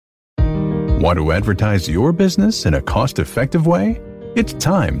Want to advertise your business in a cost-effective way? It's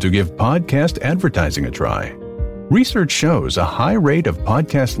time to give podcast advertising a try. Research shows a high rate of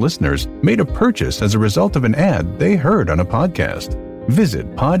podcast listeners made a purchase as a result of an ad they heard on a podcast.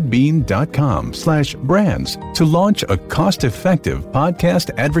 Visit podbean.com/brands to launch a cost-effective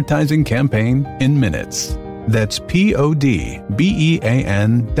podcast advertising campaign in minutes. That's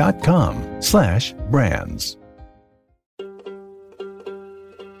podbean.com/brands.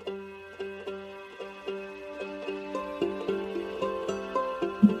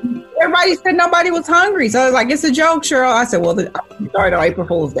 Everybody said nobody was hungry. So I was like, it's a joke, Cheryl. I said, well, I'm sorry, on April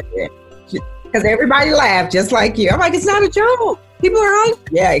Fool's Day. Because everybody laughed just like you. I'm like, it's not a joke. People are hungry.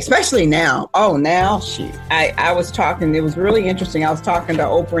 Yeah, especially now. Oh, now, shoot. I was talking, it was really interesting. I was talking to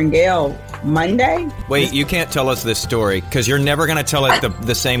Oprah and Gayle Monday. Wait, you can't tell us this story because you're never going to tell it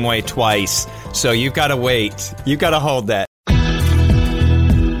the same way twice. So you've got to wait. You've got to hold that.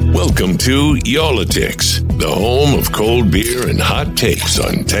 Welcome to Y'all-itics, the home of cold beer and hot takes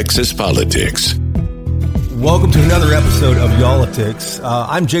on Texas politics. Welcome to another episode of Y'all-itics.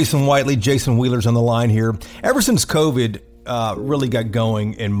 I'm Jason Whiteley. Jason Wheeler's on the line here. Ever since COVID really got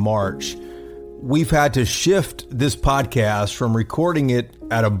going in March, we've had to shift this podcast from recording it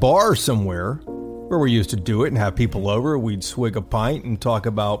at a bar somewhere where we used to do it and have people over. We'd swig a pint and talk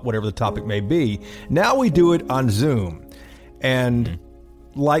about whatever the topic may be. Now we do it on Zoom. And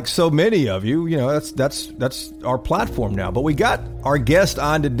like so many of you, you know, that's our platform now. But we got our guest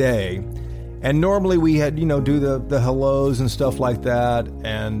on today, and normally we had, you know, do the hellos and stuff like that,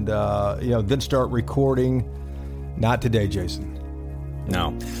 and then start recording. Not today, Jason.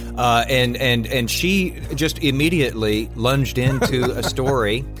 No, and she just immediately lunged into a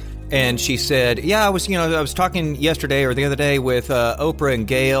story. And she said, "Yeah, I was talking yesterday or the other day with Oprah and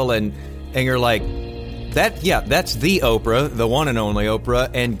Gayle, and you're like." That's the Oprah, the one and only Oprah,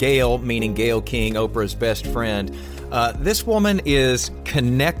 and Gayle, meaning Gayle King, Oprah's best friend. This woman is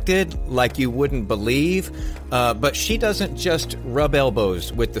connected like you wouldn't believe, but she doesn't just rub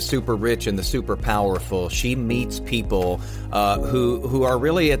elbows with the super rich and the super powerful. She meets people who are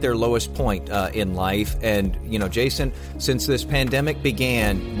really at their lowest point in life. And, you know, Jason, since this pandemic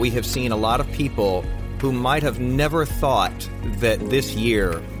began, we have seen a lot of people who might have never thought that this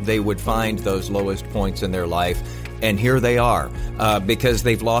year they would find those lowest points in their life. And here they are, because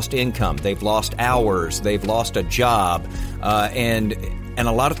they've lost income, they've lost hours, they've lost a job, and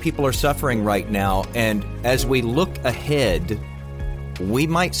a lot of people are suffering right now. And as we look ahead, we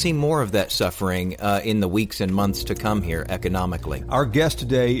might see more of that suffering in the weeks and months to come here economically. Our guest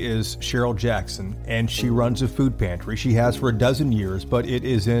today is Cheryl Jackson, and she runs a food pantry. She has for a dozen years, but it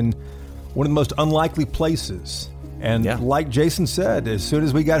is in one of the most unlikely places. And like Jason said, as soon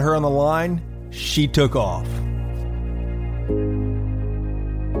as we got her on the line, she took off.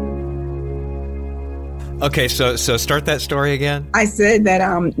 Okay, so start that story again. I said that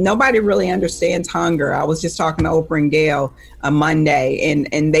nobody really understands hunger. I was just talking to Oprah and Gayle Monday,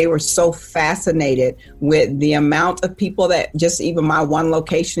 and they were so fascinated with the amount of people that just even my one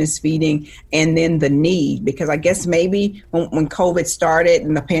location is feeding, and then the need. Because I guess maybe when COVID started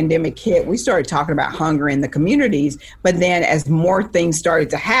and the pandemic hit, we started talking about hunger in the communities. But then as more things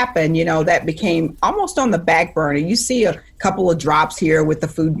started to happen, you know, that became almost on the back burner. You see a couple of drops here with the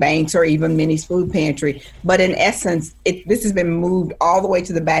food banks or even Minnie's Food Pantry. But in essence, this has been moved all the way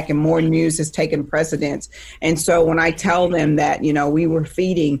to the back, and more news has taken precedence. And so when I tell them that, you know, we were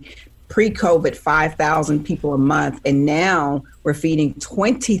feeding pre-COVID 5,000 people a month, and now we're feeding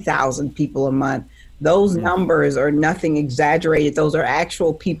 20,000 people a month, those numbers are nothing exaggerated. Those are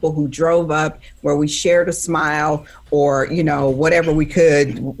actual people who drove up, where we shared a smile or, you know, whatever we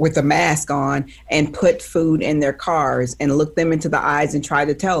could with a mask on, and put food in their cars and look them into the eyes and try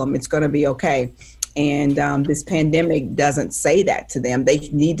to tell them it's going to be okay. And this pandemic doesn't say that to them. They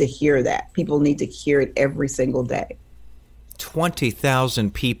need to hear that. People need to hear it every single day.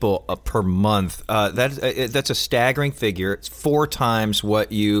 20,000 people per month. That's a staggering figure. It's 4 times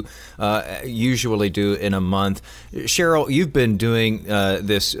what you usually do in a month. Cheryl, you've been doing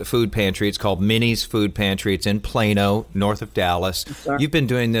this food pantry. It's called Minnie's Food Pantry. It's in Plano, north of Dallas. You've been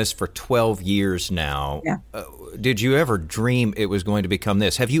doing this for 12 years now. Yeah. Did you ever dream it was going to become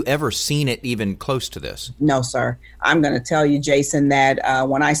this? Have you ever seen it even close to this? No, sir. I'm going to tell you, Jason, that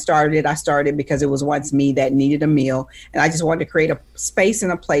when I started because it was once me that needed a meal. And I just wanted to create a space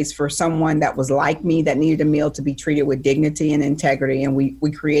and a place for someone that was like me, that needed a meal, to be treated with dignity and integrity. And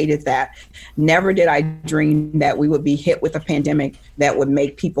we created that. Never did I dream that we would be hit with a pandemic that would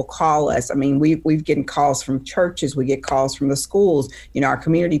make people call us. I mean, we've getting calls from churches. We get calls from the schools, you know, our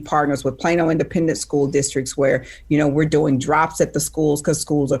community partners with Plano Independent School Districts, where where, we're doing drops at the schools because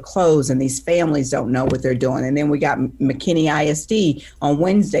schools are closed and these families don't know what they're doing. And then we got McKinney ISD on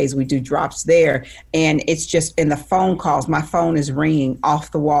Wednesdays. We do drops there. And it's just in the phone calls. My phone is ringing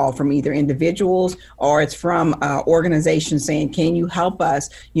off the wall from either individuals or it's from organizations saying, can you help us,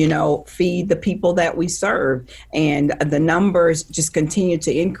 feed the people that we serve? And the numbers just continue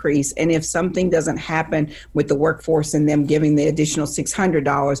to increase. And if something doesn't happen with the workforce and them giving the additional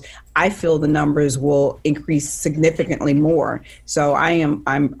 $600, I feel the numbers will increase significantly more. So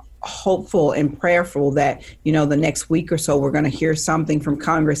I'm hopeful and prayerful that, the next week or so, we're going to hear something from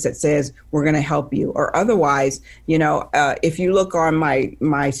Congress that says we're going to help you. Or otherwise, if you look on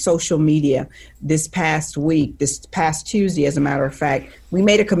my social media this past Tuesday, as a matter of fact, we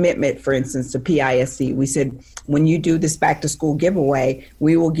made a commitment, for instance, to PISD. We said, when you do this back to school giveaway,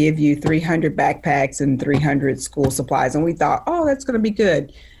 we will give you 300 backpacks and 300 school supplies. And we thought, oh, that's going to be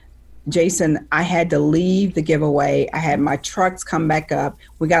good. Jason, I had to leave the giveaway. I had my trucks come back up.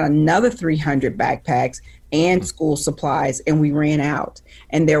 We got another 300 backpacks and school supplies, and we ran out.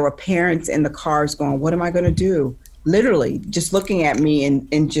 And there were parents in the cars going, what am I going to do? Literally just looking at me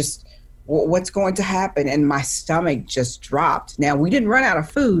and just, what's going to happen? And my stomach just dropped. Now, we didn't run out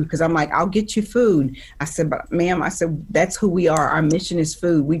of food because I'm like, I'll get you food. I said, but ma'am, that's who we are. Our mission is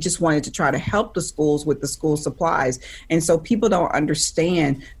food. We just wanted to try to help the schools with the school supplies. And so people don't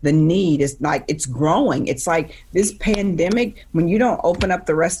understand the need. It's like, it's growing. It's like this pandemic, when you don't open up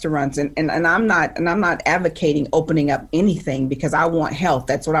the restaurants, and I'm not advocating opening up anything because I want health.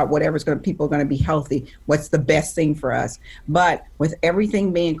 That's what people are going to be healthy. What's the best thing for us? But with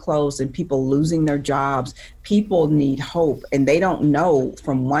everything being closed and people losing their jobs, people need hope, and they don't know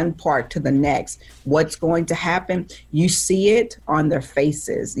from one part to the next what's going to happen. You see it on their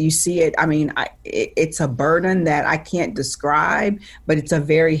faces. You see it. I mean, it's a burden that I can't describe, but it's a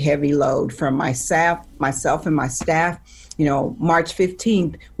very heavy load from myself and my staff. March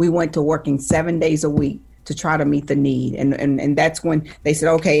 15th, we went to working 7 days a week to try to meet the need. And that's when they said,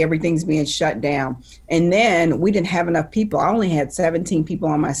 okay, everything's being shut down. And then we didn't have enough people. I only had 17 people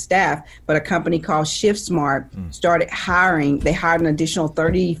on my staff, but a company called ShiftSmart started hiring. They hired an additional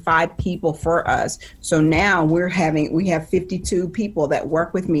 35 people for us. So now we have 52 people that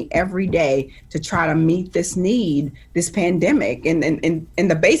work with me every day to try to meet this need, this pandemic. And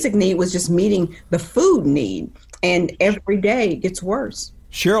the basic need was just meeting the food need. And every day it gets worse.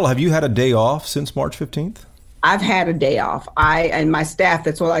 Cheryl, have you had a day off since March 15th? I've had a day off. And my staff,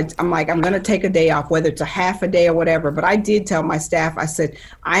 that's what I'm like, I'm going to take a day off, whether it's a half a day or whatever. But I did tell my staff, I said,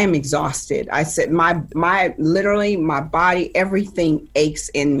 I am exhausted. I said, literally my body, everything aches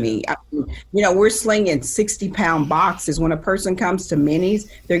in me. We're slinging 60-pound boxes. When a person comes to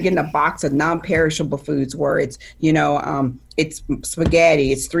Minnie's, they're getting a box of non-perishable foods where it's, it's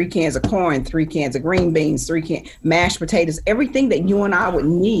spaghetti, it's 3 cans of corn, 3 cans of green beans, 3 cans mashed potatoes, everything that you and I would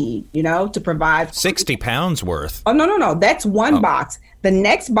need, to provide. 60 pounds worth. Oh, no. That's one box. The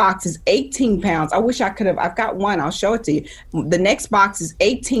next box is 18 pounds. I wish I could have. I've got one. I'll show it to you. The next box is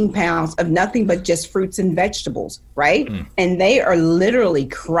 18 pounds of nothing but just fruits and vegetables, right? And they are literally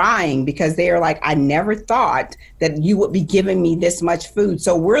crying because they are like, I never thought that you would be giving me this much food.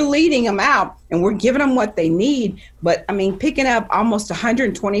 So we're leading them out and we're giving them what they need. But I mean, picking up almost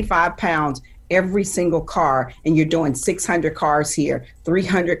 125 pounds every single car, and you're doing 600 cars here,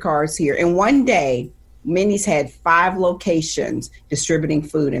 300 cars here. And one day, Minnie's had 5 locations distributing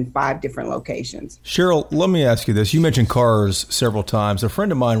food in 5 different locations. Cheryl, let me ask you this. You mentioned cars several times. A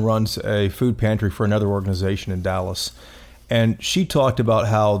friend of mine runs a food pantry for another organization in Dallas, and she talked about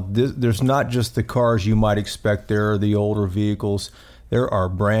how there's not just the cars you might expect. There are the older vehicles. There are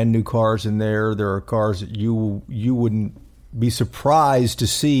brand new cars in there. There are cars that you wouldn't be surprised to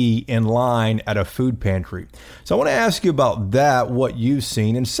see in line at a food pantry. So I want to ask you about that, what you've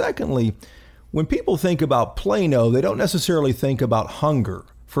seen. And secondly, when people think about Plano, they don't necessarily think about hunger.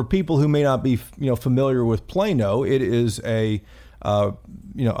 For people who may not be, familiar with Plano, it is a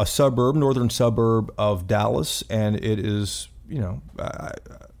suburb, northern suburb of Dallas, and it is,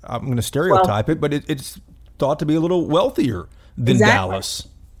 I'm going to stereotype it, but it's thought to be a little wealthier than Dallas.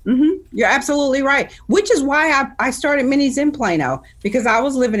 Mm-hmm. You're absolutely right. Which is why I started Minnie's in Plano, because I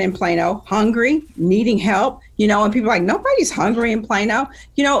was living in Plano, hungry, needing help, and people are like, nobody's hungry in Plano.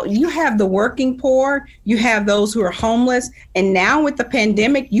 You have the working poor, you have those who are homeless. And now with the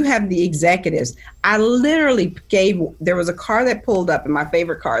pandemic, you have the executives. I literally there was a car that pulled up, and my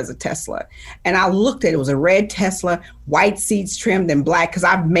favorite car is a Tesla. And I looked at it, was a red Tesla, white seats trimmed in black, because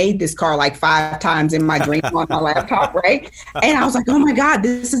I've made this car like 5 times in my dream on my laptop, right? And I was like, oh my God,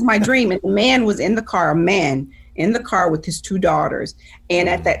 this is my dream. And the man was in the car, a man. in the car with his 2 daughters. And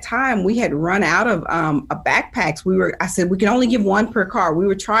at that time, we had run out of backpacks. I said, we can only give 1 per car. We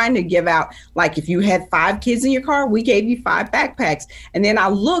were trying to give out, like, if you had 5 kids in your car, we gave you 5 backpacks. And then I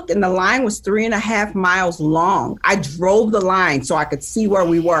looked, and the line was 3.5 miles long. I drove the line so I could see where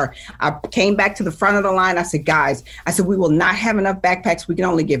we were. I came back to the front of the line. I said, guys, we will not have enough backpacks. We can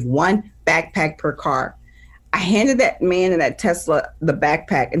only give 1 backpack per car. I handed that man in that Tesla the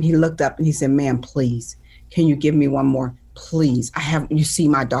backpack, and he looked up and he said, ma'am, please, can you give me 1 more? Please. You see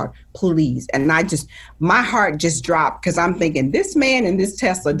my daughter, please. And my heart just dropped, because I'm thinking, this man in this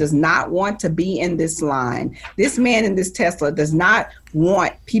Tesla does not want to be in this line. This man in this Tesla does not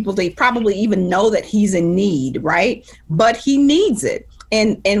want people to probably even know that he's in need, right? But he needs it.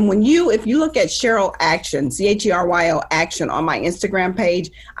 And if you look at Cheryl Action, CHERYL Action on my Instagram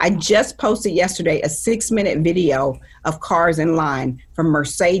page, I just posted yesterday a 6-minute video of cars in line from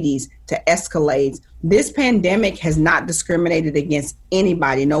Mercedes to Escalades. This pandemic has not discriminated against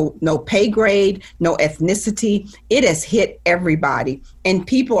anybody, no pay grade, no ethnicity. It has hit everybody. And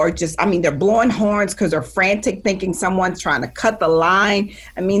people are they're blowing horns because they're frantic, thinking someone's trying to cut the line.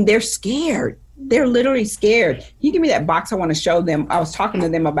 They're scared. They're literally scared. Can you give me that box? I want to show them. I was talking to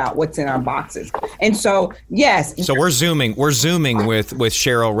them about what's in our boxes. And so, yes. So we're zooming with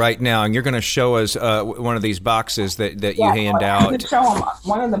Cheryl right now, and you're going to show us one of these boxes that you hand out. I'm going to show them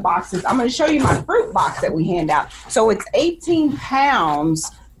one of the boxes. I'm going to show you my fruit box that we hand out. So it's 18 pounds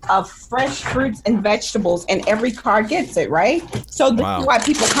of fresh fruits and vegetables, and every car gets it, right? So this is why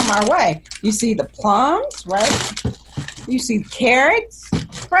people come our way. You see the plums, right? You see carrots,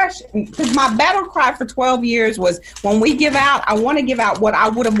 fresh. Because my battle cry for 12 years was, when we give out, I want to give out what I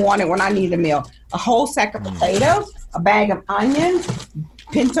would have wanted when I needed a meal. A whole sack of potatoes, a bag of onions,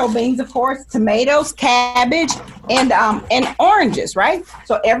 pinto beans, of course, tomatoes, cabbage, and oranges, right?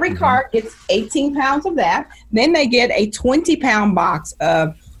 So every car gets 18 pounds of that. Then they get a 20-pound box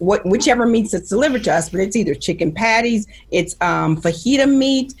of whichever meats that's delivered to us, but it's either chicken patties, it's fajita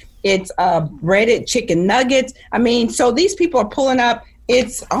meat, it's breaded chicken nuggets. So these people are pulling up.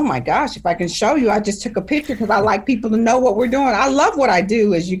 It's, oh my gosh, if I can show you, I just took a picture because I like people to know what we're doing. I love what I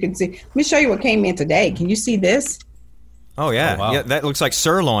do, as you can see. Let me show you what came in today. Can you see this? Oh, yeah. Oh, wow. Yeah, that looks like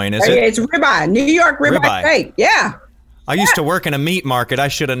sirloin, is it? It's ribeye, New York ribeye steak. Yeah. I used to work in a meat market. I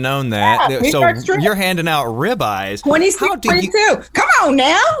should have known that. Yeah, so you're handing out ribeyes. 22. Come on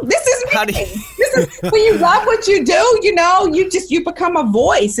now. This is me. This is when you love what you do, you become a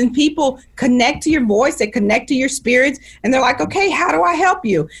voice, and people connect to your voice. They connect to your spirits, and they're like, okay, how do I help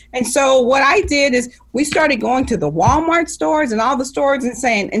you? And so what I did is we started going to the Walmart stores and all the stores and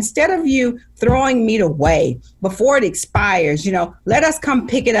saying, instead of you throwing meat away before it expires, let us come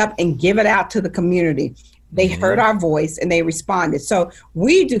pick it up and give it out to the community. They heard our voice and they responded. So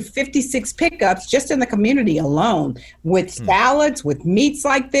we do 56 pickups just in the community alone with salads, with meats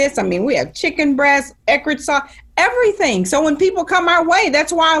like this. We have chicken breast, Eckrich sauce, everything. So when people come our way,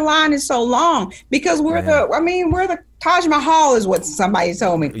 that's why our line is so long, because we're the Taj Mahal is what somebody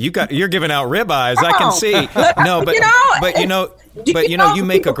told me. You're giving out ribeyes. I can see. No, but you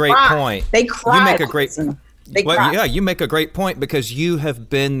make a great point. They cry. You make a great you make a great point, because you have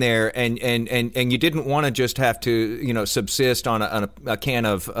been there, and you didn't want to just have to subsist on a can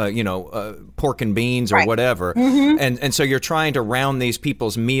of pork and beans or whatever, and so you're trying to round these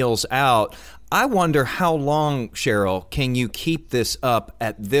people's meals out. I wonder how long, Cheryl, can you keep this up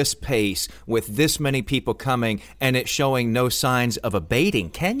at this pace with this many people coming and it showing no signs of abating?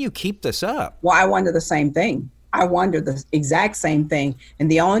 Can you keep this up? Well, I wonder the same thing. I wonder the exact same thing.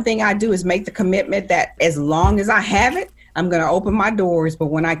 And the only thing I do is make the commitment that as long as I have it, I'm going to open my doors. But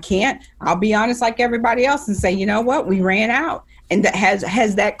when I can't, I'll be honest like everybody else and say, you know what, we ran out. And that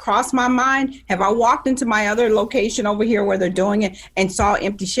has that crossed my mind? Have I walked into my other location over here where they're doing it and saw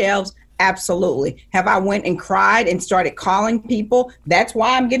empty shelves? Absolutely. Have I went and cried and started calling people? That's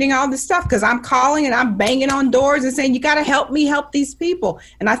why I'm getting all this stuff, because I'm calling and I'm banging on doors and saying, you got to help me help these people.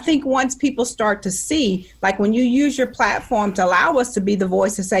 And I think once people start to see, like when you use your platform to allow us to be the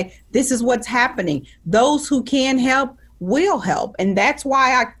voice to say, this is what's happening, those who can help will help. And that's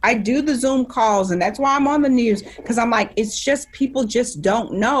why I do the Zoom calls, and that's why I'm on the news, because I'm like, it's just people just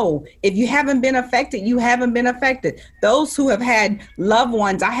don't know. If you haven't been affected, you haven't been affected. Those who have had loved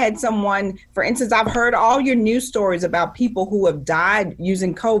ones, I had someone, for instance, I've heard all your news stories about people who have died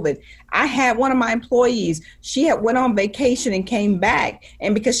using COVID. I had one of my employees, she had went on vacation and came back.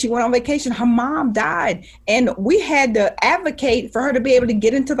 And because she went on vacation, her mom died. And we had to advocate for her to be able to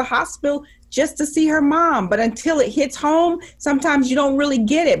get into the hospital just to see her mom. But until it hits home, sometimes you don't really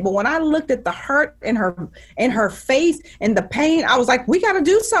get it. But when I looked at the hurt in her face and the pain, I was like, we got to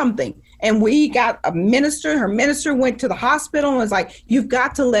do something. And we got a minister. Her minister went to the hospital and was like, you've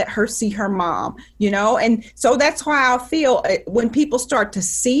got to let her see her mom, And so that's why I feel when people start to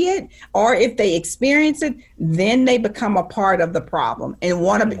see it, or if they experience it, then they become a part of the problem and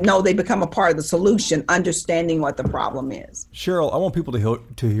they become a part of the solution, understanding what the problem is. Cheryl, I want people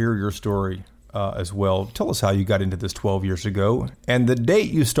to hear your story as well. Tell us how you got into this 12 years ago and the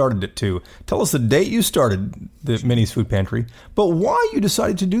date you started it too. Tell us the date you started the Minnie's Food Pantry, but why you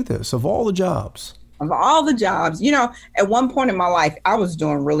decided to do this of all the jobs. Of all the jobs, at one point in my life, I was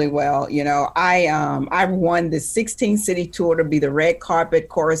doing really well. I won the 16-city tour to be the red carpet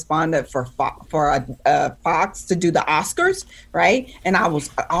correspondent for Fox to do the Oscars, right? And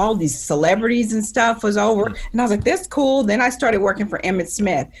all these celebrities and stuff was over. And I was like, that's cool. Then I started working for Emmitt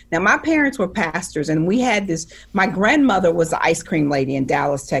Smith. Now, my parents were pastors, and we had my grandmother was the ice cream lady in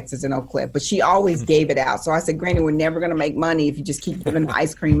Dallas, Texas, and Oak Cliff, but she always gave it out. So I said, Granny, we're never going to make money if you just keep giving the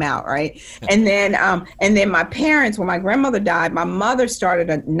ice cream out, right? And then my parents, when my grandmother died, my mother started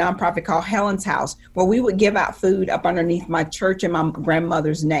a nonprofit called Helen's House, where we would give out food up underneath my church in my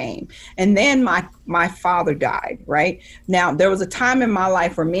grandmother's name. And then my father died, right? Now, there was a time in my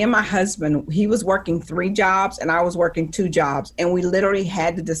life where me and my husband, he was working 3 jobs and I was working 2 jobs. And we literally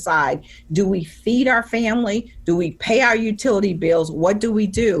had to decide, do we feed our family? Do we pay our utility bills? What do we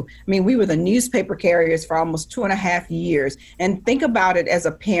do? I mean, we were the newspaper carriers for almost 2.5 years. And think about it as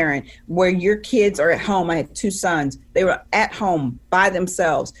a parent where your kids are at home. I had 2 sons. They were at home by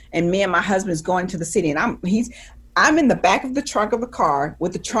themselves. And me and my husband's going to the city. And I'm in the back of the trunk of the car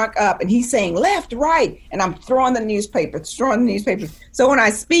with the trunk up, and he's saying left, right, and I'm throwing the newspapers. So when I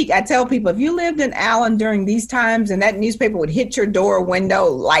speak, I tell people, if you lived in Allen during these times and that newspaper would hit your door or window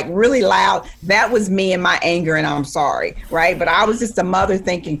like really loud, that was me and my anger, and I'm sorry, right? But I was just a mother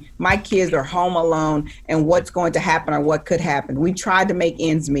thinking, my kids are home alone, and what's going to happen or what could happen. We tried to make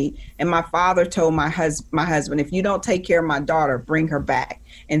ends meet, and my father told my husband, if you don't take care of my daughter, bring her back.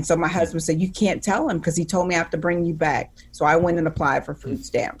 And so my husband said, you can't tell him because he told me I have to bring you back. So I went and applied for food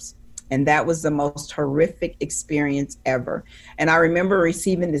stamps. And that was the most horrific experience ever. And I remember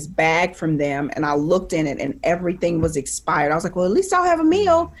receiving this bag from them, and I looked in it and everything was expired. I was like, well, at least I'll have a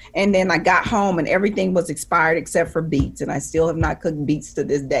meal. And then I got home and everything was expired except for beets. And I still have not cooked beets to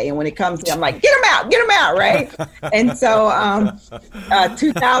this day. And when it comes to, I'm like, get them out, right? And so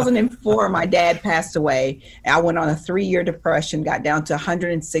 2004, my dad passed away. I went on a 3-year depression, got down to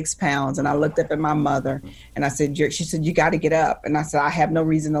 106 pounds. And I looked up at my mother and I said, she said, you got to get up. And I said, I have no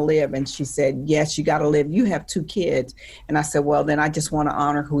reason to live. And she said, yes, you got to live. You have 2 kids. And I said, well, then I just want to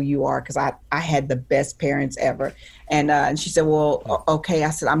honor who you are because I had the best parents ever. And she said, well, okay. I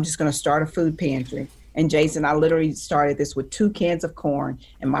said, I'm just going to start a food pantry. And Jason, I literally started this with 2 cans of corn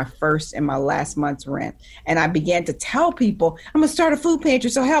and my first and my last month's rent. And I began to tell people, I'm going to start a food pantry,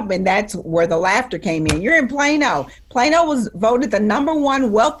 so help me. And that's where the laughter came in. You're in Plano. Plano was voted the #1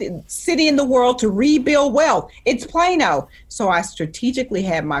 wealthy city in the world to rebuild wealth. It's Plano. So I strategically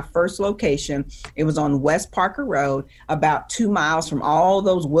had my first location. It was on West Parker Road, about 2 miles from all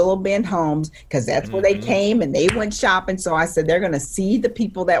those Willow Bend homes, because that's where they came and they went shopping. So I said, they're going to see the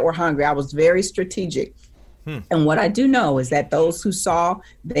people that were hungry. I was very strategic. And what I do know is that those who saw,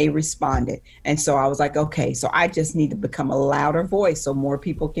 they responded. And so I was like, okay, so I just need to become a louder voice so more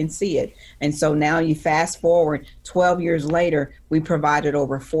people can see it. And so now you fast forward 12 years later, we provided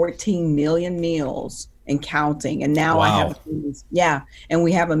over 14 million meals and counting. And now I have and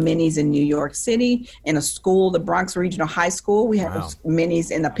we have a Minnie's in New York City, in a school, the Bronx Regional High School. We have a Minnie's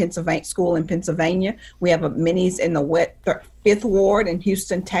in the Pennsylvania school in Pennsylvania. We have a Minnie's in the 5th Ward in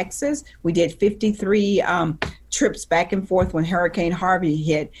Houston, Texas. We did 53 trips back and forth when Hurricane Harvey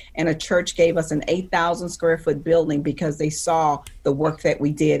hit, and a church gave us an 8,000 square foot building because they saw the work that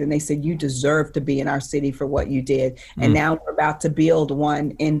we did, and they said, you deserve to be in our city for what you did. And now we're about to build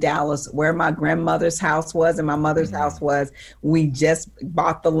one in Dallas where my grandmother's house was and my mother's house was. We just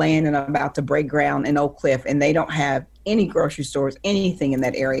bought the land and about to break ground in Oak Cliff, and they don't have any grocery stores, anything in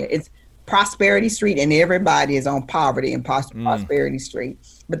that area. It's Prosperity Street, and everybody is on poverty and Prosperity Street.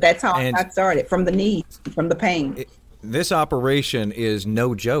 But that's how I started, from the need, from the pain. This operation is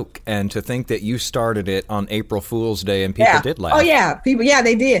no joke, and to think that you started it on April Fool's Day and people did laugh. Oh yeah, people,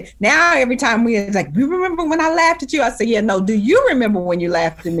 they did. Now every time it's like, you remember when I laughed at you? I say, yeah, no. Do you remember when you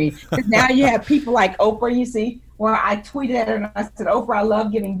laughed at me? Because now you have people like Oprah. You see, where I tweeted at her and I said, Oprah, I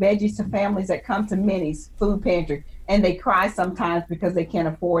love giving veggies to families that come to Minnie's Food Pantry, and they cry sometimes because they can't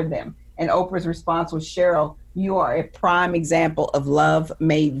afford them. And Oprah's response was, Cheryl, you are a prime example of love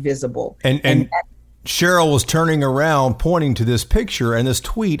made visible. And Cheryl was turning around, pointing to this picture and this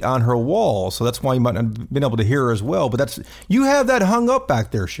tweet on her wall. So that's why you might not have been able to hear her as well. But you have that hung up back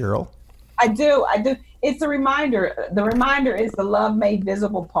there, Cheryl. I do. It's a reminder. The reminder is the love made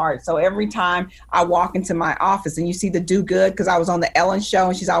visible part. So every time I walk into my office and you see the do good, because I was on the Ellen show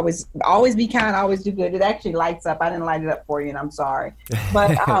and she's always be kind, always do good. It actually lights up. I didn't light it up for you and I'm sorry.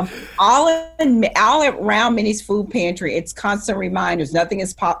 But all around Minnie's Food Pantry, it's constant reminders. Nothing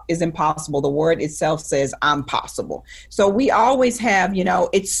is impossible. The word itself says I'm possible. So we always have,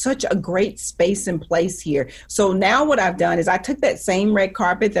 it's such a great space and place here. So now what I've done is I took that same red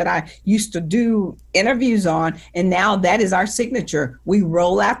carpet that I used to do interviews on, and now that is our signature. We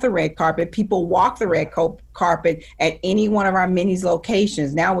roll out the red carpet. People walk the red carpet at any one of our Minnie's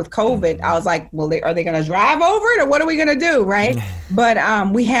locations. Now with COVID, I was like, well, are they going to drive over it or what are we going to do, right?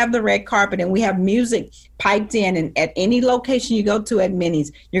 But we have the red carpet and we have music piped in, and at any location you go to at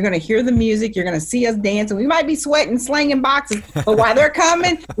Minnie's, you're going to hear the music. You're going to see us dancing. We might be sweating, slinging boxes, but while they're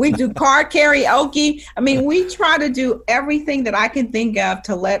coming, we do car karaoke. I mean, we try to do everything that I can think of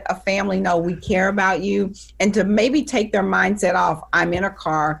to let a family know we care about you and to maybe take their mindset off. I'm in a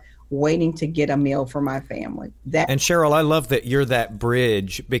car waiting to get a meal for my family. And Cheryl, I love that you're that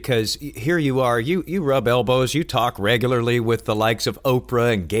bridge, because here you are, you rub elbows, you talk regularly with the likes of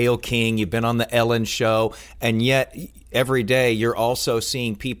Oprah and Gayle King, you've been on the Ellen show, and yet every day you're also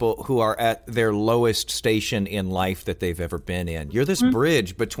seeing people who are at their lowest station in life that they've ever been in. You're this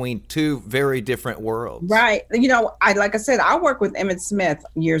bridge between two very different worlds. Right. Like I said, I worked with Emmitt Smith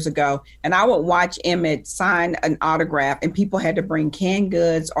years ago, and I would watch Emmitt sign an autograph and people had to bring canned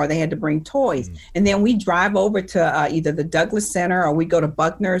goods or they had to bring toys. And then we drive over to either the Douglas Center or we go to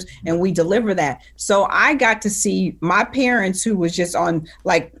Buckner's and we deliver that. So I got to see my parents, who was just on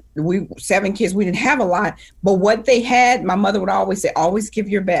we 7 kids, we didn't have a lot, but what they had, my mother would always say, always give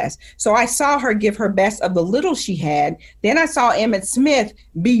your best. So I saw her give her best of the little she had. Then I saw Emmitt Smith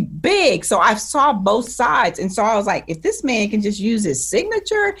be big. So I saw both sides. And so I was like, if this man can just use his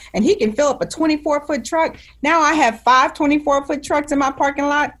signature and he can fill up a 24-foot truck, now I have 5 24-foot trucks in my parking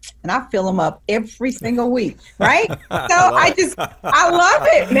lot and I fill them up every single week. Right. So I love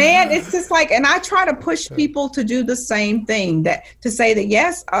it, man. It's just and I try to push people to do the same thing, to say that,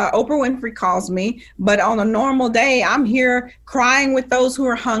 yes, Oprah Winfrey calls me, but on a normal day, I'm here crying with those who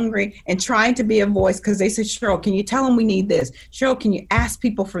are hungry and trying to be a voice, because they said, Cheryl, can you tell them we need this? Cheryl, can you ask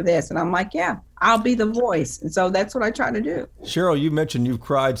people for this? And I'm like, yeah, I'll be the voice. And so that's what I try to do. Cheryl, you mentioned you've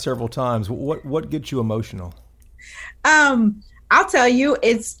cried several times. What gets you emotional? I'll tell you,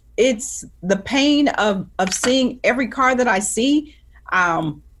 it's the pain of seeing every car that I see.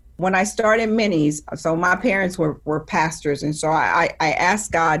 When I started Minnie's, so my parents were pastors. And so I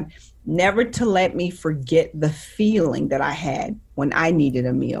asked God never to let me forget the feeling that I had when I needed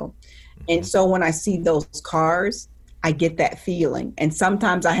a meal. And so when I see those cars, I get that feeling. And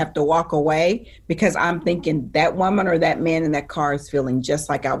sometimes I have to walk away because I'm thinking that woman or that man in that car is feeling just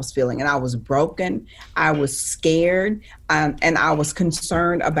like I was feeling. And I was broken. I was scared. And I was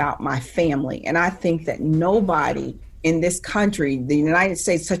concerned about my family. And I think that nobody in this country, the United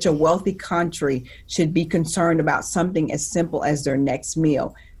States, such a wealthy country, should be concerned about something as simple as their next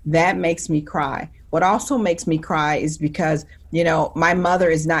meal. That makes me cry. What also makes me cry is because, my mother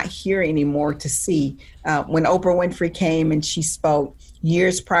is not here anymore to see. When Oprah Winfrey came and she spoke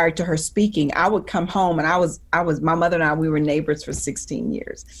years prior to her speaking, I would come home and my mother and I, we were neighbors for 16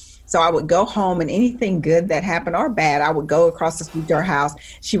 years. So I would go home and anything good that happened or bad, I would go across the street to her house.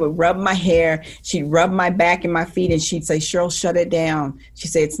 She would rub my hair. She'd rub my back and my feet and she'd say, Cheryl, shut it down. She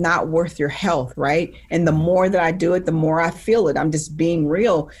said, it's not worth your health, right? And the more that I do it, the more I feel it. I'm just being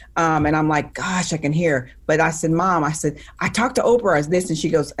real. And I'm like, gosh, I can hear. But I said, Mom, I talked to Oprah as this. And she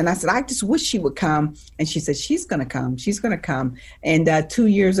goes, and I said, I just wish she would come. And she said, she's going to come. She's going to come. And 2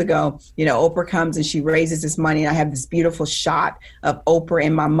 years ago, Oprah comes and she raises this money. And I have this beautiful shot of Oprah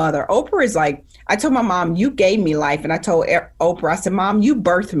and my mother. Oprah is like, I told my mom, you gave me life. And I told Oprah, I said, Mom, you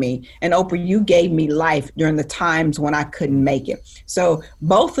birthed me. And Oprah, you gave me life during the times when I couldn't make it. So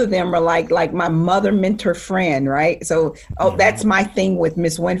both of them are like my mother, mentor, friend, right? So that's my thing with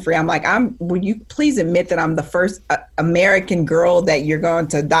Miss Winfrey. I'm like, will you please admit that I'm the first American girl that you're going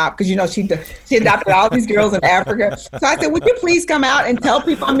to adopt? Because, she adopted all these girls in Africa. So I said, would you please come out and tell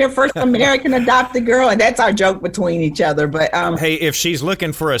people I'm your first American adopted girl? And that's our joke between each other. But hey, if she's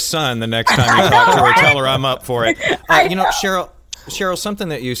looking for a son the next time you talk to her, tell her I'm up for it. Cheryl, Cheryl, something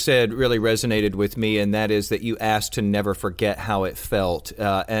that you said really resonated with me, and that is that you asked to never forget how it felt.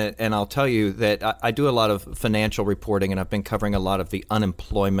 And I'll tell you that I do a lot of financial reporting, and I've been covering a lot of the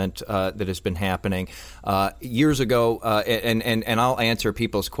unemployment that has been happening. Years ago, and I'll answer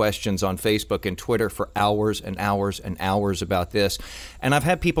people's questions on Facebook and Twitter for hours and hours and hours about this. And I've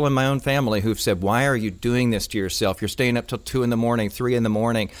had people in my own family who've said, why are you doing this to yourself? You're staying up till 2 a.m, 3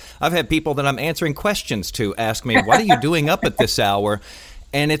 a.m. I've had people that I'm answering questions to ask me, what are you doing up at this hour?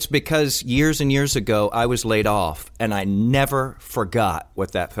 And it's because years and years ago, I was laid off, and I never forgot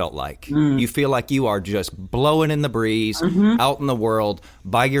what that felt like. You feel like you are just blowing in the breeze out in the world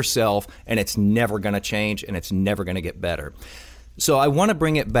by yourself, and it's never going to change, and it's never going to get better. So I want to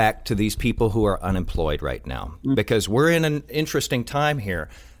bring it back to these people who are unemployed right now, because we're in an interesting time here.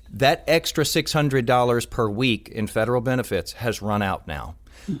 That extra $600 per week in federal benefits has run out now.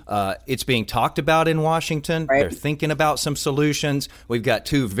 It's being talked about in Washington. Right. They're thinking about some solutions. We've got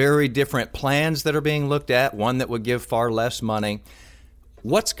 2 very different plans that are being looked at, one that would give far less money.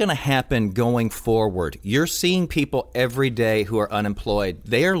 What's going to happen going forward? You're seeing people every day who are unemployed.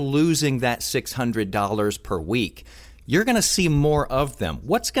 They're losing that $600 per week. You're going to see more of them.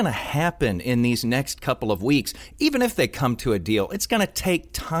 What's going to happen in these next couple of weeks? Even if they come to a deal, it's going to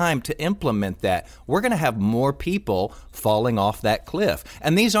take time to implement that. We're going to have more people falling off that cliff.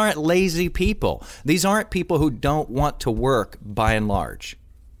 And these aren't lazy people. These aren't people who don't want to work by and large.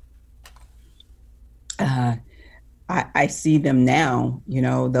 I see them now,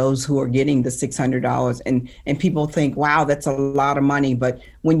 those who are getting the $600 and people think, wow, that's a lot of money. But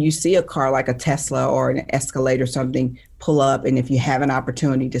when you see a car like a Tesla or an Escalade or something pull up, and if you have an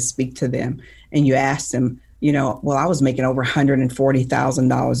opportunity to speak to them and you ask them, well, I was making over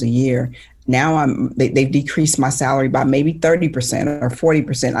 $140,000 a year. Now they've decreased my salary by maybe 30% or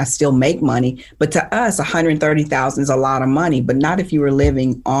 40%. I still make money, but to us, $130,000 is a lot of money, but not if you were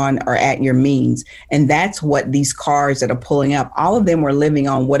living on or at your means. And that's what these cars that are pulling up, all of them were living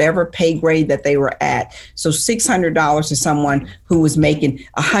on whatever pay grade that they were at. So $600 to someone who was making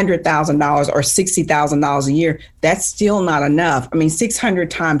 $100,000 or $60,000 a year, that's still not enough. I mean,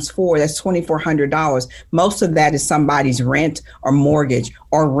 600 times 4, that's $2,400. Most of that is somebody's rent or mortgage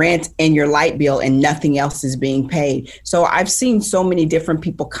or rent and your light bill, and nothing else is being paid. So I've seen so many different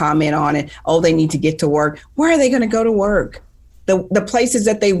people comment on it. Oh, they need to get to work. Where are they going to go to work? The places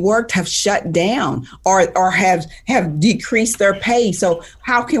that they worked have shut down or have decreased their pay. So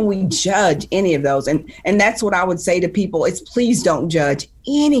how can we judge any of those? And that's what I would say to people is please don't judge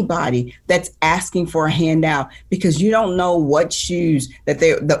anybody that's asking for a handout, because you don't know what shoes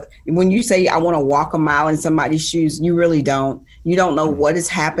that when you say I want to walk a mile in somebody's shoes, you really don't. You don't know what is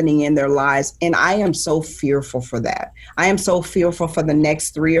happening in their lives. And I am so fearful for that. I am so fearful for the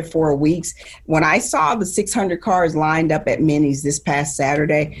next 3 or 4 weeks. When I saw the 600 cars lined up at Minnie's this past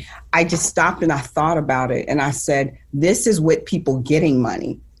Saturday, I just stopped and I thought about it. And I said, this is with people getting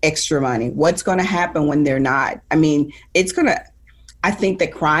money, extra money. What's going to happen when they're not? I mean, I think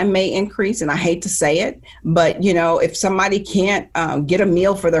that crime may increase, and I hate to say it, but if somebody can't get a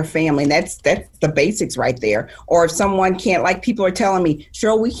meal for their family, that's the basics right there. Or if someone can't, like people are telling me,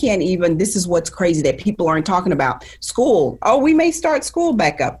 Cheryl, we can't even, this is what's crazy that people aren't talking about, school. Oh, we may start school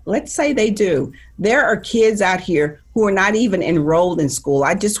back up. Let's say they do. There are kids out here who are not even enrolled in school.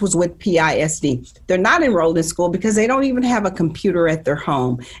 I just was with PISD. They're not enrolled in school because they don't even have a computer at their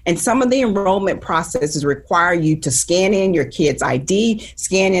home. And some of the enrollment processes require you to scan in your kid's ID,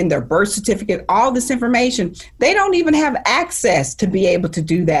 scan in their birth certificate, all this information. They don't even have access to be able to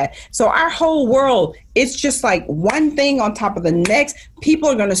do that. So our whole world, it's just like one thing on top of the next. People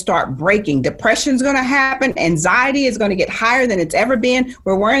are going to start breaking. Depression's going to happen. Anxiety is going to get higher than it's ever been.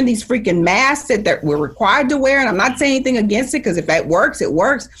 We're wearing these freaking masks that we're required to wear. And I'm not saying anything against it, because if that works, it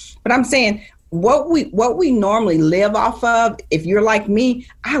works. But I'm saying what we normally live off of, if you're like me,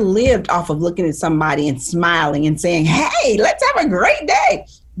 I lived off of looking at somebody and smiling and saying, hey, let's have a great day.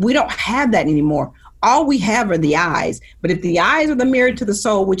 We don't have that anymore. All we have are the eyes. But if the eyes are the mirror to the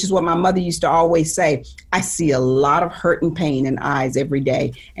soul, which is what my mother used to always say, I see a lot of hurt and pain in eyes every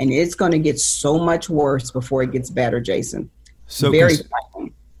day. And it's going to get so much worse before it gets better, Jason. So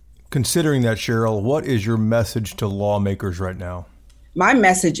considering that, Cheryl, what is your message to lawmakers right now? My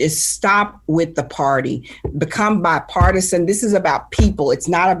message is stop with the party, become bipartisan. This is about people. It's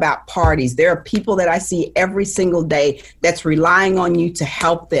not about parties. There are people that I see every single day that's relying on you to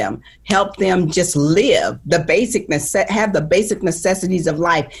help them just live have the basic necessities of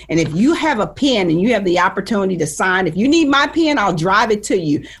life. And if you have a pen and you have the opportunity to sign, if you need my pen, I'll drive it to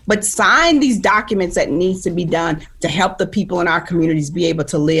you. But sign these documents that needs to be done to help the people in our communities be able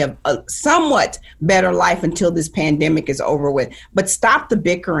to live a somewhat better life until this pandemic is over with. But stop the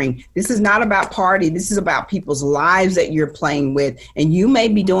bickering. This is not about party. This is about people's lives that you're playing with. And you may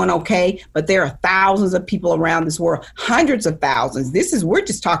be doing okay, but there are thousands of people around this world, hundreds of thousands. We're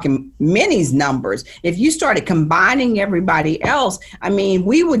just talking Minnie's numbers. If you started combining everybody else, I mean,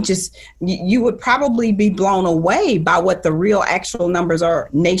 you would probably be blown away by what the real actual numbers are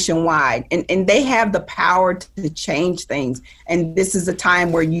nationwide. And they have the power to change things. And this is a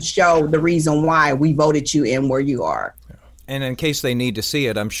time where you show the reason why we voted you in where you are. And in case they need to see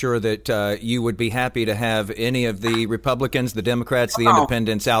it, I'm sure that you would be happy to have any of the Republicans, the Democrats, the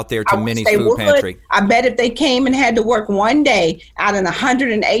Independents out there to Minnie's Food Pantry. I bet if they came and had to work one day out in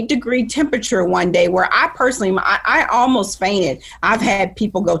 108-degree temperature one day, where I personally, I almost fainted. I've had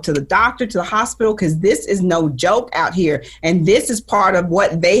people go to the doctor, to the hospital, because this is no joke out here. And this is part of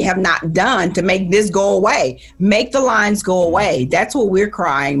what they have not done to make this go away. Make the lines go away. That's what we're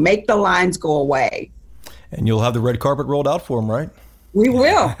crying. Make the lines go away. And you'll have the red carpet rolled out for them, right? We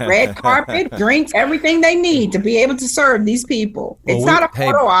will. Red carpet, drinks, everything they need to be able to serve these people. It's not a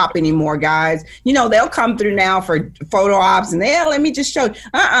photo op anymore, guys. You know, they'll come through now for photo ops and let me just show you.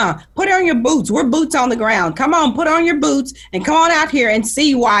 Put on your boots. We're boots on the ground. Come on, put on your boots and come on out here and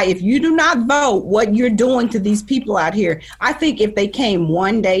see why, if you do not vote, what you're doing to these people out here. I think if they came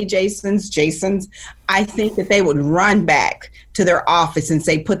one day, Jason's, I think that they would run back to their office and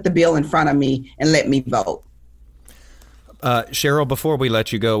say, put the bill in front of me and let me vote. Cheryl, before we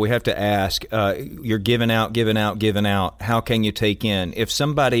let you go, we have to ask, you're giving out. How can you take in? If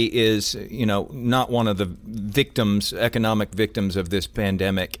somebody is, not one of the economic victims of this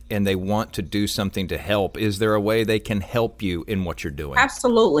pandemic, and they want to do something to help, is there a way they can help you in what you're doing?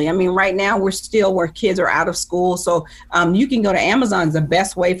 Absolutely. I mean, right now we're still where kids are out of school. So you can go to Amazon is the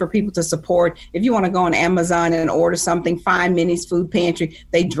best way for people to support. If you want to go on Amazon and order something, find Minnie's Food Pantry.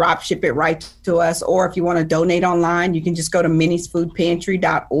 They drop ship it right to us. Or if you want to donate online, you can just go to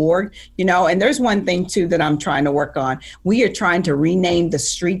minniesfoodpantry.org, and there's one thing too that I'm trying to work on. We are trying to rename the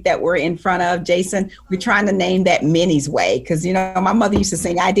street that we're in front of, Jason. We're trying to name that Minnie's Way, because my mother used to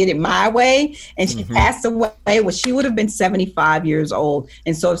sing I Did It My Way, and she passed away. Well, she would have been 75 years old.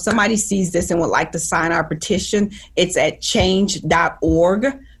 And so if somebody sees this and would like to sign our petition, it's at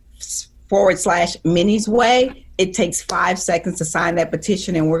change.org/Minnie's Way. It takes 5 seconds to sign that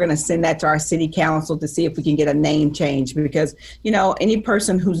petition, and we're going to send that to our city council to see if we can get a name change, because, any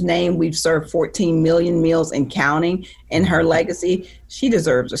person whose name we've served 14 million meals and counting in her legacy, she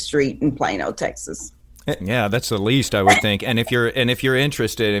deserves a street in Plano, Texas. Yeah, that's the least, I would think. And if you're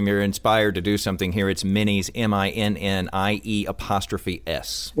interested and you're inspired to do something here, it's Minnie's, MINNIE''S.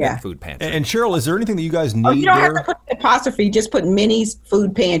 Yeah. Food Pantry. And Cheryl, is there anything that you guys need? You don't have to put the apostrophe, just put Minnie's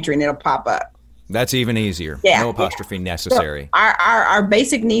Food Pantry and it'll pop up. That's even easier. Yeah. No apostrophe necessary. So our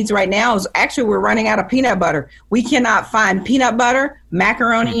basic needs right now is actually we're running out of peanut butter. We cannot find peanut butter,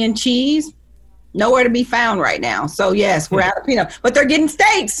 macaroni and cheese. Nowhere to be found right now. So, yes, we're out of peanut, but they're getting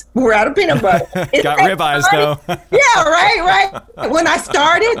steaks. We're out of peanut butter. Got ribeyes, though. Yeah, right. When I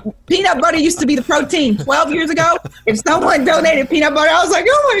started, peanut butter used to be the protein. 12 years ago, if someone donated peanut butter, I was like,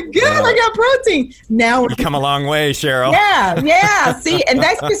 oh, my God, I got protein. Now you come a long way, Cheryl. Yeah. See, and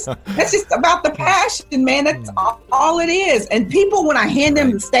that's just about the passion, man. That's all it is. And people, when I hand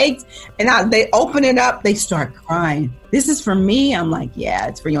them the steaks and they open it up, they start crying. This is for me. I'm like, yeah,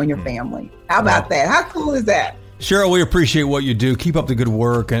 it's for you and your family. How about that? How cool is that? Cheryl, we appreciate what you do. Keep up the good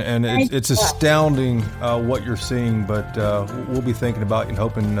work. And it's astounding what you're seeing, but we'll be thinking about you and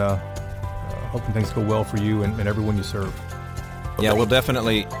hoping things go well for you and everyone you serve. Yeah, we'll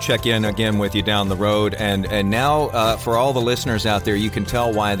definitely check in again with you down the road. And now for all the listeners out there, you can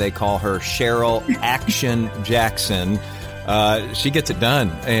tell why they call her Cheryl Action Jackson. She gets it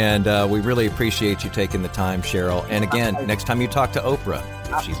done, and we really appreciate you taking the time, Cheryl. And again, next time you talk to Oprah,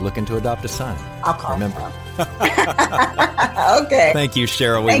 if she's looking to adopt a son, I'll call remember. Okay. Thank you,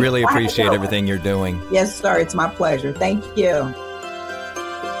 Cheryl. We really appreciate everything you're doing. Yes, sir. It's my pleasure. Thank you.